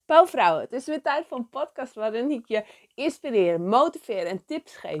Pauwvrouwen, het is weer tijd voor een podcast waarin ik je inspireer, motiveer en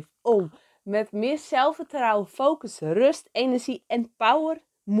tips geef om met meer zelfvertrouwen, focus, rust, energie en power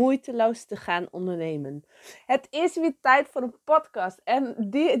moeiteloos te gaan ondernemen. Het is weer tijd voor een podcast en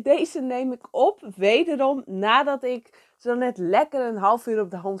deze neem ik op wederom nadat ik zo net lekker een half uur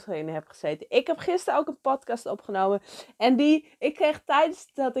op de handtrainer heb gezeten. Ik heb gisteren ook een podcast opgenomen en ik kreeg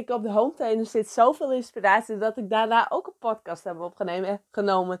tijdens dat ik op de handtrainer zit zoveel inspiratie dat ik daarna ook een podcast heb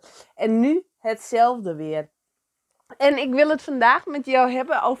opgenomen. En nu hetzelfde weer. En ik wil het vandaag met jou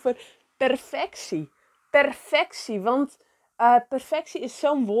hebben over perfectie. Perfectie, want perfectie is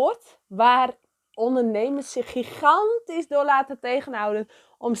zo'n woord waar ondernemers zich gigantisch door laten tegenhouden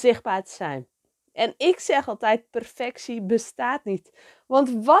om zichtbaar te zijn. En ik zeg altijd, perfectie bestaat niet.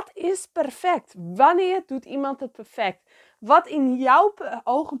 Want wat is perfect? Wanneer doet iemand het perfect? Wat in jouw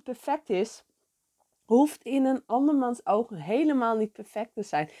ogen perfect is, hoeft in een andermans ogen helemaal niet perfect te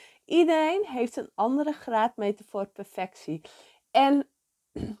zijn. Iedereen heeft een andere graadmeter voor perfectie. En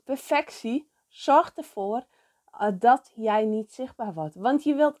perfectie zorgt ervoor dat jij niet zichtbaar wordt. Want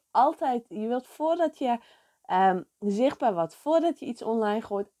je wilt voordat je zichtbaar wordt, voordat je iets online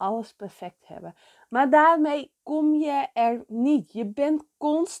gooit, alles perfect hebben. Maar daarmee kom je er niet. Je bent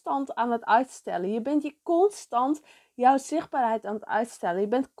constant aan het uitstellen. Je bent je constant jouw zichtbaarheid aan het uitstellen. Je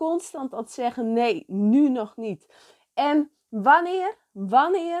bent constant aan het zeggen, nee, nu nog niet. En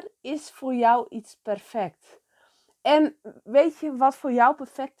wanneer is voor jou iets perfect? En weet je wat voor jou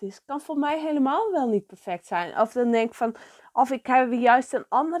perfect is? Kan voor mij helemaal wel niet perfect zijn. Of dan denk ik van, of ik heb juist een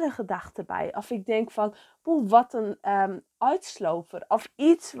andere gedachte bij. Of ik denk van, wat een uitsloper. Of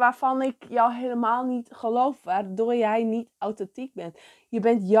iets waarvan ik jou helemaal niet geloof. Waardoor jij niet authentiek bent. Je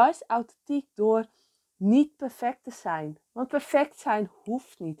bent juist authentiek door niet perfect te zijn. Want perfect zijn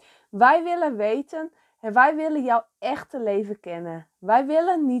hoeft niet. Wij willen weten en wij willen jouw echte leven kennen. Wij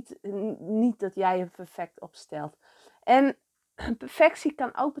willen niet dat jij je perfect opstelt. En perfectie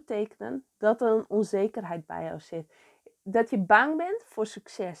kan ook betekenen dat er een onzekerheid bij jou zit. Dat je bang bent voor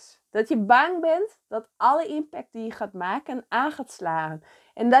succes. Dat je bang bent dat alle impact die je gaat maken aan gaat slaan.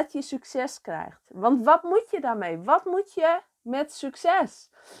 En dat je succes krijgt. Want wat moet je daarmee? Wat moet je met succes?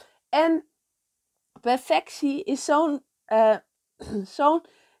 En perfectie is zo'n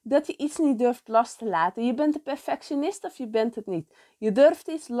dat je iets niet durft los te laten. Je bent een perfectionist of je bent het niet. Je durft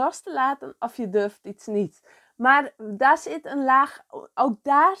iets los te laten of je durft iets niet. Maar daar zit een laag, ook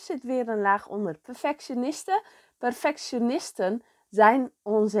daar zit weer een laag onder. Perfectionisten zijn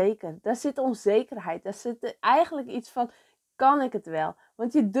onzeker. Daar zit onzekerheid. Daar zit eigenlijk iets van, kan ik het wel?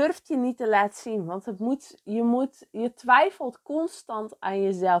 Want je durft je niet te laten zien. Want je twijfelt constant aan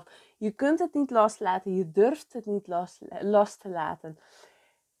jezelf. Je kunt het niet loslaten. Je durft het niet los te laten.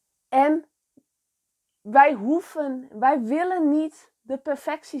 En wij willen niet de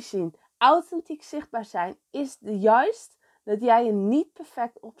perfectie zien. Authentiek zichtbaar zijn is juist dat jij je niet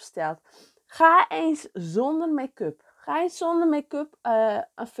perfect opstelt. Ga eens zonder make-up. Ga eens zonder make-up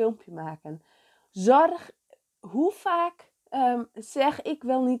een filmpje maken. Hoe vaak zeg ik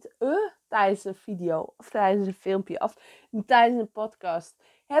wel niet tijdens een video of tijdens een filmpje of tijdens een podcast.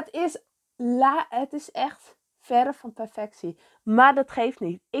 Het is echt verre van perfectie. Maar dat geeft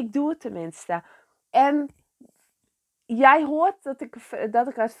niet. Ik doe het tenminste. En jij hoort dat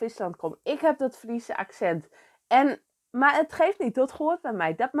ik uit Friesland kom. Ik heb dat Friese accent. Maar het geeft niet. Dat hoort bij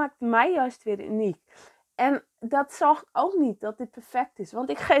mij. Dat maakt mij juist weer uniek. En dat zorgt ook niet dat dit perfect is. Want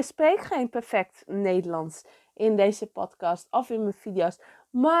ik spreek geen perfect Nederlands in deze podcast of in mijn video's.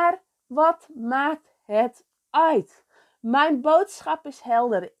 Maar wat maakt het uit? Mijn boodschap is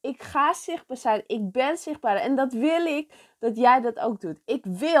helder. Ik ga zichtbaar zijn. Ik ben zichtbaar. En dat wil ik dat jij dat ook doet. Ik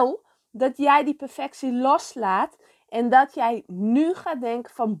wil dat jij die perfectie loslaat. En dat jij nu gaat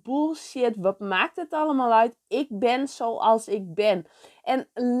denken van bullshit, wat maakt het allemaal uit? Ik ben zoals ik ben. En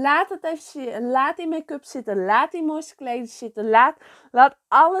laat het even, laat die make-up zitten, laat die mooiste kleding zitten, laat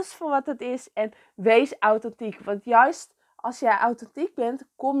alles voor wat het is en wees authentiek. Want juist als jij authentiek bent,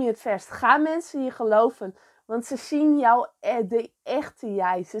 kom je het verst. Ga mensen je geloven, want ze zien jou, de echte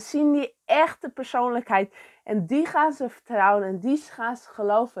jij. Ze zien die echte persoonlijkheid en die gaan ze vertrouwen en die gaan ze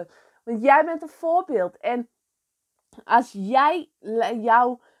geloven. Want jij bent een voorbeeld en als jij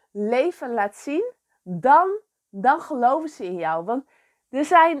jouw leven laat zien, dan geloven ze in jou. Want er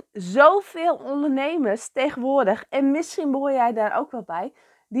zijn zoveel ondernemers tegenwoordig, en misschien behoor jij daar ook wel bij,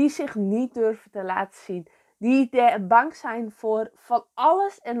 die zich niet durven te laten zien. Die bang zijn voor van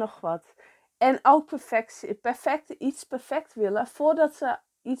alles en nog wat. En ook iets perfect willen voordat ze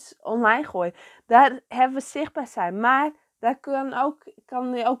iets online gooien. Daar hebben we zichtbaar zijn. Maar daar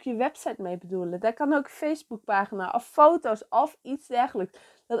kan je ook je website mee bedoelen. Daar kan ook een Facebookpagina of foto's of iets dergelijks.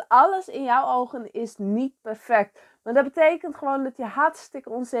 Dat alles in jouw ogen is niet perfect. Maar dat betekent gewoon dat je hartstikke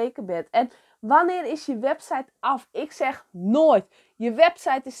onzeker bent. En wanneer is je website af? Ik zeg nooit. Je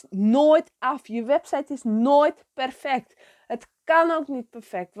website is nooit af. Je website is nooit perfect. Het kan ook niet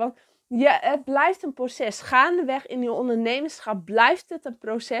perfect. Want het blijft een proces. Gaandeweg in je ondernemerschap blijft het een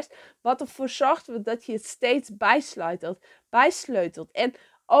proces. Wat ervoor zorgt dat je het steeds bijsleutelt. En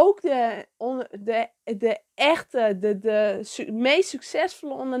ook de meest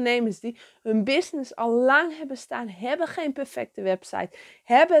succesvolle ondernemers die hun business al lang hebben staan, hebben geen perfecte website.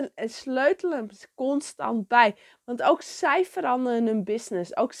 Sleutelen constant bij. Want ook zij veranderen hun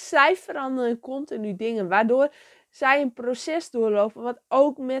business. Ook zij veranderen continu dingen. Waardoor zij een proces doorlopen wat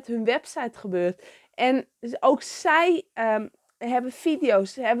ook met hun website gebeurt. En ook zij hebben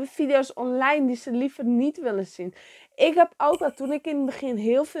video's online die ze liever niet willen zien. Ik heb ook dat toen ik in het begin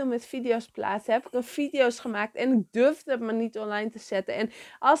heel veel met video's plaatste, heb ik een video's gemaakt en ik durfde het maar niet online te zetten. En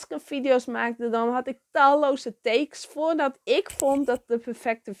als ik een video's maakte, dan had ik talloze takes voordat ik vond dat het de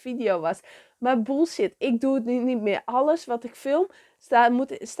perfecte video was. Maar bullshit, ik doe het nu niet meer. Alles wat ik film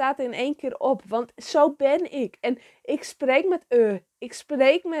staat in één keer op, want zo ben ik. En ik spreek met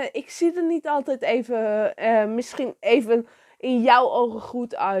ik zie er niet altijd misschien even in jouw ogen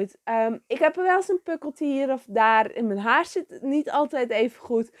goed uit. Ik heb er wel eens een pukkeltje hier of daar. In mijn haar zit niet altijd even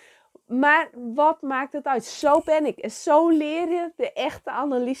goed. Maar wat maakt het uit? Zo ben ik. En zo leer je de echte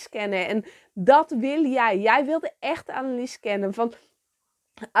Annelies kennen. En dat wil jij. Jij wil de echte Annelies kennen. Van,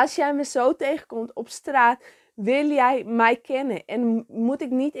 als jij me zo tegenkomt op straat, wil jij mij kennen. En moet ik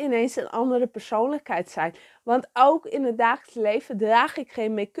niet ineens een andere persoonlijkheid zijn. Want ook in het dagelijks leven draag ik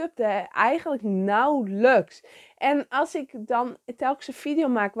geen make-up. Eigenlijk nauwelijks. En als ik dan telkens een video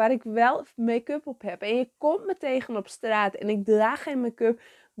maak waar ik wel make-up op heb. En je komt me tegen op straat en ik draag geen make-up.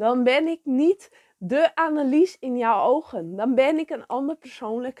 Dan ben ik niet de Annelies in jouw ogen. Dan ben ik een andere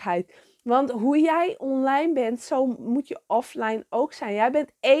persoonlijkheid. Want hoe jij online bent, zo moet je offline ook zijn. Jij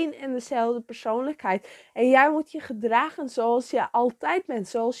bent één en dezelfde persoonlijkheid. En jij moet je gedragen zoals je altijd bent.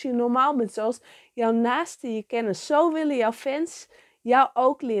 Zoals je normaal bent. Zoals jouw naasten je kennen. Zo willen jouw fans jou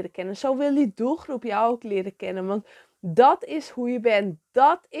ook leren kennen. Zo wil die doelgroep jou ook leren kennen. Want dat is hoe je bent.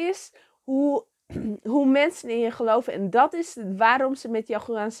 Dat is hoe mensen in je geloven. En dat is waarom ze met jou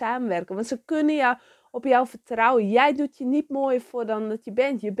gaan samenwerken. Want ze kunnen op jou vertrouwen. Jij doet je niet mooier voor dan dat je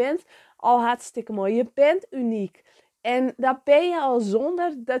bent. Je bent al hartstikke mooi. Je bent uniek. En dat ben je al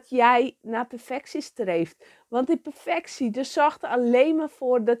zonder dat jij naar perfectie streeft. Want die perfectie zorgt er alleen maar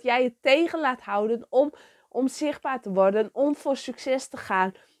voor dat jij je tegen laat houden om zichtbaar te worden. Om voor succes te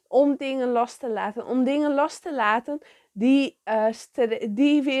gaan. Om dingen los te laten. Om dingen los te laten die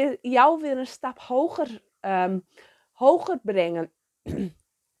jou weer een stap hoger brengen.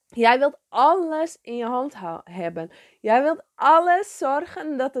 Jij wilt alles in je hand hebben. Jij wilt alles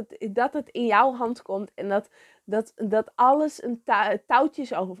zorgen dat het in jouw hand komt. En dat alles een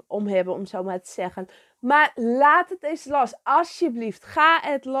touwtjes om hebben, om zo maar te zeggen. Maar laat het eens los. Alsjeblieft, ga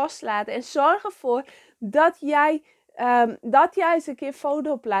het loslaten. En zorg ervoor dat jij eens een keer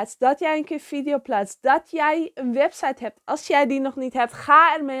foto plaatst. Dat jij een keer video plaatst. Dat jij een website hebt. Als jij die nog niet hebt,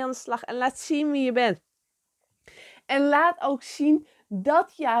 ga ermee aan de slag. En laat zien wie je bent. En laat ook zien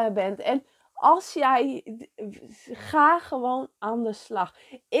dat jij er bent. En ga gewoon aan de slag.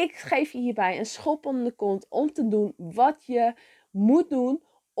 Ik geef je hierbij een schop onder de kont om te doen wat je moet doen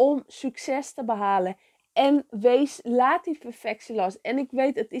om succes te behalen. En laat die perfectie los. En ik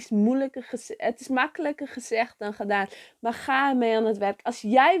weet, het is makkelijker gezegd dan gedaan. Maar ga ermee aan het werk. Als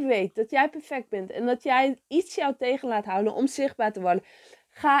jij weet dat jij perfect bent en dat jij iets jou tegen laat houden om zichtbaar te worden,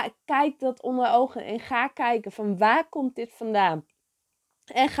 kijk dat onder ogen en ga kijken van waar komt dit vandaan.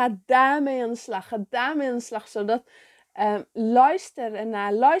 En ga daarmee aan de slag. Zodat luister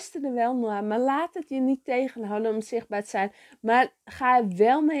er wel naar. Maar laat het je niet tegenhouden om zichtbaar te zijn. Maar ga er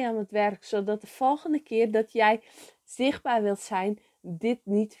wel mee aan het werk. Zodat de volgende keer dat jij zichtbaar wilt zijn, dit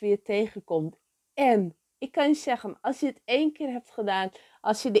niet weer tegenkomt. En ik kan je zeggen, als je het 1 keer hebt gedaan,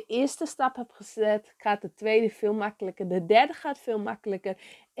 als je de eerste stap hebt gezet, gaat de tweede veel makkelijker. De derde gaat veel makkelijker.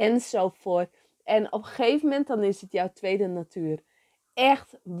 Enzovoort. En op een gegeven moment dan is het jouw tweede natuur.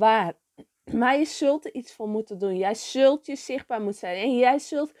 Echt waar. Maar je zult er iets voor moeten doen. Jij zult je zichtbaar moeten zijn. En jij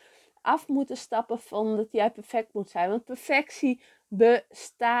zult af moeten stappen van dat jij perfect moet zijn. Want perfectie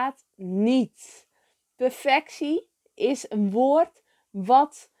bestaat niet. Perfectie is een woord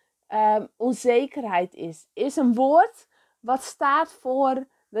wat onzekerheid is. Is een woord wat staat voor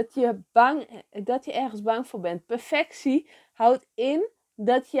dat je ergens bang voor bent. Perfectie houdt in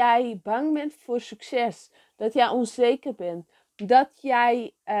dat jij bang bent voor succes. Dat jij onzeker bent. Dat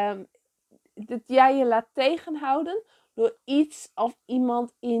jij je laat tegenhouden door iets of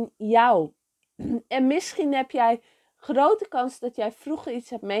iemand in jou. En misschien heb jij grote kans dat jij vroeger iets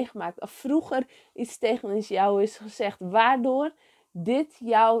hebt meegemaakt. Of vroeger iets tegen jou is gezegd. Waardoor dit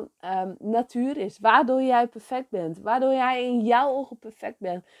jouw natuur is. Waardoor jij perfect bent. Waardoor jij in jouw ogen perfect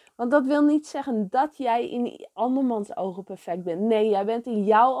bent. Want dat wil niet zeggen dat jij in andermans ogen perfect bent. Nee, jij bent in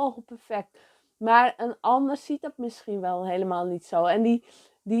jouw ogen perfect. Maar een ander ziet dat misschien wel helemaal niet zo. En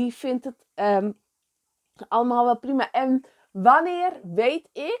die vindt het allemaal wel prima. En wanneer weet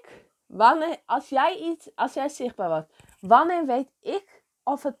ik... Als jij zichtbaar wordt, wanneer weet ik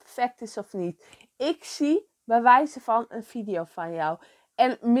of het perfect is of niet? Ik zie bij wijze van een video van jou.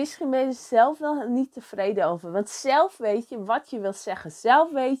 En misschien ben je zelf wel niet tevreden over. Want zelf weet je wat je wil zeggen.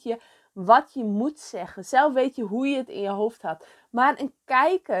 Zelf weet je wat je moet zeggen. Zelf weet je hoe je het in je hoofd had. Maar een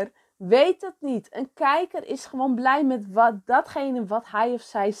kijker weet het niet. Een kijker is gewoon blij met datgene wat hij of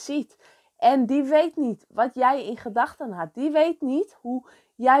zij ziet. En die weet niet wat jij in gedachten had. Die weet niet hoe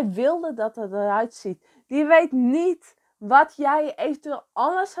jij wilde dat het eruit ziet. Die weet niet wat jij eventueel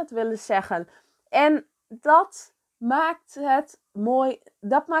anders had willen zeggen. En dat maakt het mooi.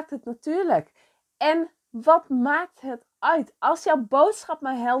 Dat maakt het natuurlijk. En wat maakt het uit? Als jouw boodschap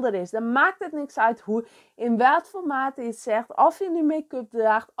maar helder is, dan maakt het niks uit hoe, in welk formaat je het zegt. Of je nu make-up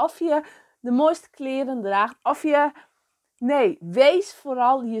draagt. Of je de mooiste kleren draagt. Of je... Nee, wees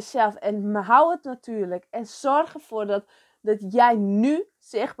vooral jezelf en hou het natuurlijk. En zorg ervoor dat jij nu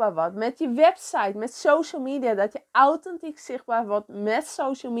zichtbaar wordt met je website, met social media. Dat je authentiek zichtbaar wordt met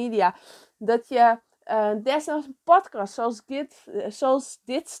social media. Dat je desnoods een podcast zoals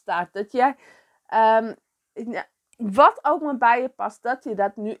dit start. Dat jij, wat ook maar bij je past, dat je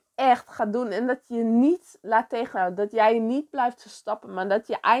dat nu echt gaat doen. En dat je je niet laat tegenhouden. Dat jij je niet blijft verstappen. Maar dat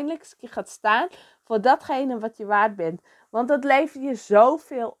je eindelijk eens een keer gaat staan voor datgene wat je waard bent. Want dat levert je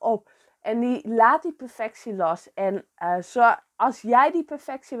zoveel op. En laat die perfectie los. En als jij die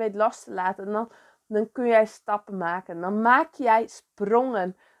perfectie weet los te laten, dan kun jij stappen maken. Dan maak jij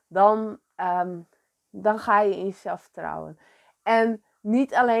sprongen. Dan ga je in jezelf vertrouwen. En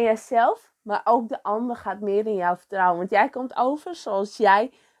niet alleen jijzelf, maar ook de ander gaat meer in jou vertrouwen. Want jij komt over zoals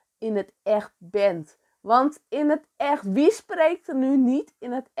jij in het echt bent. Want in het echt, wie spreekt er nu niet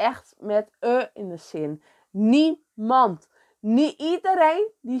in het echt met in de zin? Niemand. Niet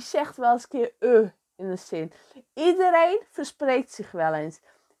iedereen die zegt wel eens een keer in de zin. Iedereen verspreekt zich wel eens.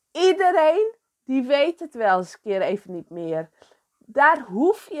 Iedereen die weet het wel eens een keer even niet meer. Daar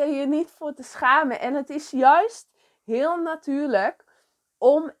hoef je je niet voor te schamen. En het is juist heel natuurlijk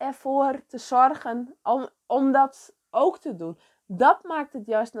om ervoor te zorgen, om dat ook te doen. Dat maakt het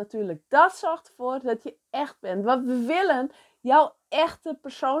juist natuurlijk. Dat zorgt ervoor dat je echt bent. Want we willen jouw echte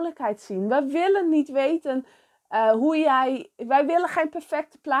persoonlijkheid zien. We willen niet weten wij willen geen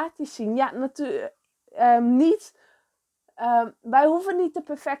perfecte plaatjes zien. Ja, natuurlijk niet. Wij hoeven niet de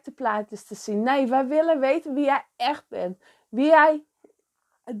perfecte plaatjes te zien. Nee, wij willen weten wie jij echt bent.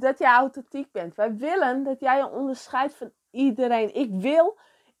 Dat jij authentiek bent. Wij willen dat jij je onderscheidt van iedereen.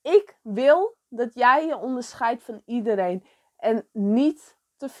 Ik wil dat jij je onderscheidt van iedereen. En niet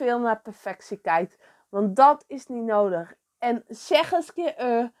te veel naar perfectie kijkt. Want dat is niet nodig. En zeg eens een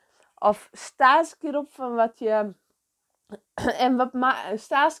keer of sta eens een keer op van wat je...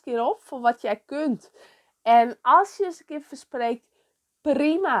 sta eens een keer op voor wat jij kunt. En als je eens een keer verspreekt,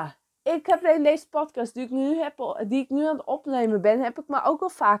 prima. Ik heb in deze podcast die ik nu aan het opnemen ben, heb ik me ook al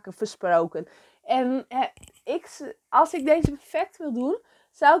vaker versproken. En als ik deze perfect wil doen,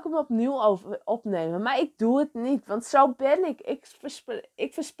 zou ik hem opnieuw opnemen. Maar ik doe het niet, want zo ben ik.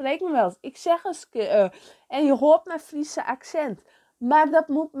 Ik verspreek me wel eens. Ik zeg eens een keer en je hoort mijn Friese accent. Maar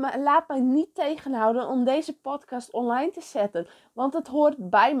laat mij niet tegenhouden om deze podcast online te zetten. Want het hoort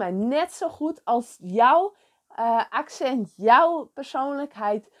bij mij net zo goed als jouw accent, jouw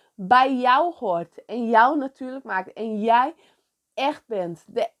persoonlijkheid bij jou hoort. En jou natuurlijk maakt. En jij echt bent.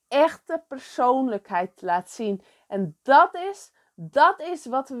 De echte persoonlijkheid laat zien. En dat is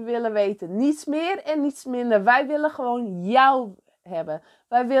wat we willen weten. Niets meer en niets minder. Wij willen gewoon jou hebben.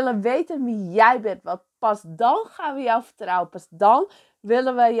 Wij willen weten wie jij bent. Want pas dan gaan we jou vertrouwen. Pas dan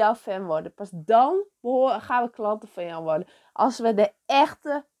willen we jouw fan worden. Pas dan gaan we klanten van jou worden. Als we de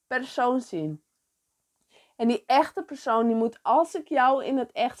echte persoon zien. En die echte persoon, die moet, als ik jou in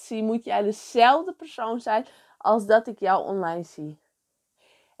het echt zie, moet jij dezelfde persoon zijn als dat ik jou online zie.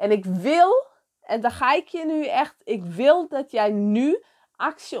 En ik wil, en daar ga ik je nu echt, ik wil dat jij nu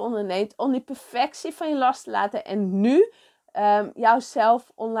actie onderneemt om die perfectie van je los te laten en nu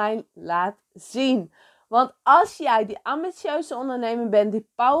jouzelf online laat zien. Want als jij die ambitieuze ondernemer bent, die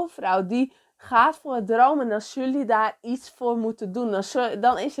powervrouw, die gaat voor het dromen, dan zullen jullie daar iets voor moeten doen.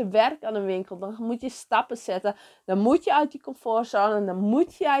 Dan is er werk aan de winkel. Dan moet je stappen zetten. Dan moet je uit je comfortzone. Dan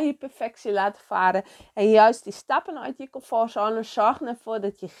moet je je perfectie laten varen. En juist die stappen uit je comfortzone zorgen ervoor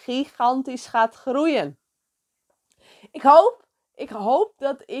dat je gigantisch gaat groeien. Ik hoop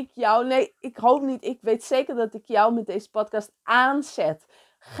dat ik jou... Nee, ik hoop niet. Ik weet zeker dat ik jou met deze podcast aanzet.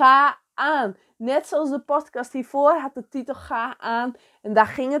 Ga aan. Net zoals de podcast hiervoor had de titel Ga aan. En daar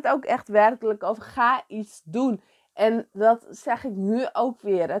ging het ook echt werkelijk over. Ga iets doen. En dat zeg ik nu ook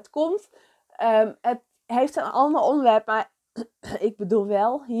weer. Het heeft een ander onderwerp. Maar ik bedoel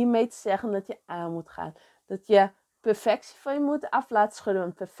wel hiermee te zeggen dat je aan moet gaan. Dat je perfectie van je moet af laten schudden.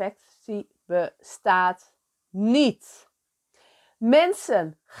 Want perfectie bestaat niet.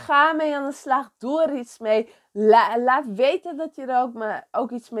 Mensen, ga mee aan de slag. Doe er iets mee. Laat weten dat je er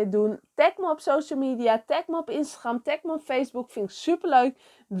ook iets mee doet. Tag me op social media. Tag me op Instagram. Tag me op Facebook. Vind ik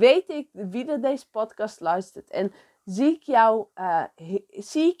superleuk. Weet ik wie er deze podcast luistert. En zie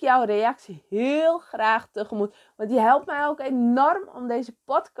ik jouw reactie heel graag tegemoet. Want die helpt mij ook enorm om deze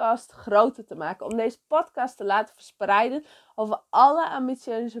podcast groter te maken. Om deze podcast te laten verspreiden over alle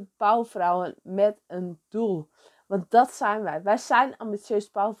ambitieuze powervrouwen met een doel. Want dat zijn wij. Wij zijn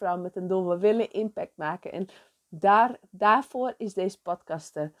ambitieuze powervrouwen met een doel. We willen impact maken. En daarvoor is deze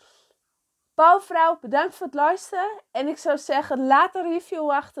podcast er. Powervrouw, bedankt voor het luisteren. En ik zou zeggen, laat een review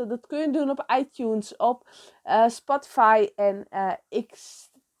achter. Dat kun je doen op iTunes, op Spotify. En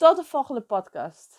tot de volgende podcast.